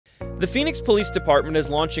The Phoenix Police Department is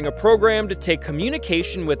launching a program to take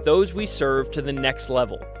communication with those we serve to the next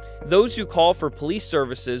level. Those who call for police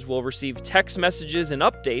services will receive text messages and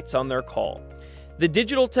updates on their call. The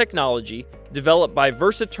digital technology, developed by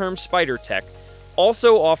Versaterm SpiderTech,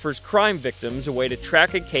 also offers crime victims a way to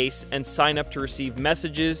track a case and sign up to receive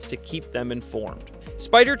messages to keep them informed.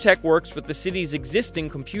 SpiderTech works with the city's existing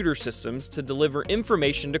computer systems to deliver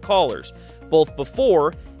information to callers, both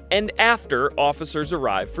before and after officers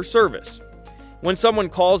arrive for service. When someone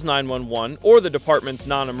calls 911 or the department's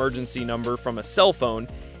non-emergency number from a cell phone,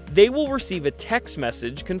 they will receive a text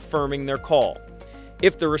message confirming their call.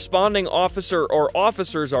 If the responding officer or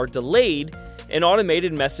officers are delayed, an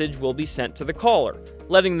automated message will be sent to the caller,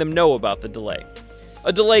 letting them know about the delay.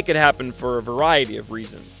 A delay could happen for a variety of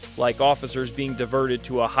reasons, like officers being diverted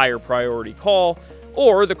to a higher priority call,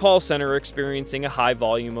 or the call center experiencing a high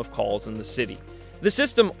volume of calls in the city. The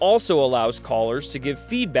system also allows callers to give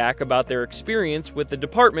feedback about their experience with the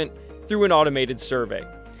department through an automated survey.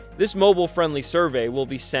 This mobile-friendly survey will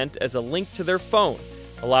be sent as a link to their phone,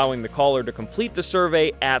 allowing the caller to complete the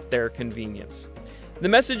survey at their convenience. The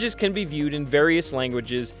messages can be viewed in various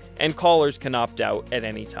languages, and callers can opt out at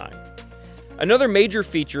any time. Another major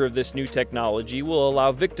feature of this new technology will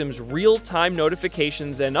allow victims real-time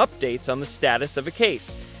notifications and updates on the status of a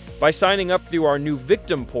case. By signing up through our new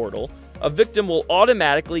victim portal, a victim will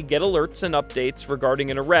automatically get alerts and updates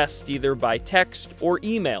regarding an arrest either by text or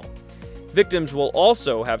email. Victims will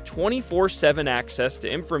also have 24/7 access to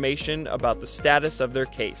information about the status of their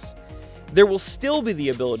case. There will still be the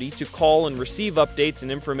ability to call and receive updates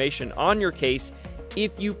and information on your case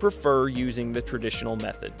if you prefer using the traditional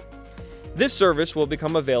method. This service will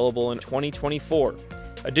become available in 2024.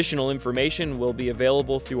 Additional information will be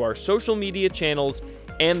available through our social media channels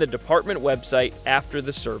and the department website after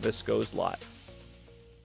the service goes live.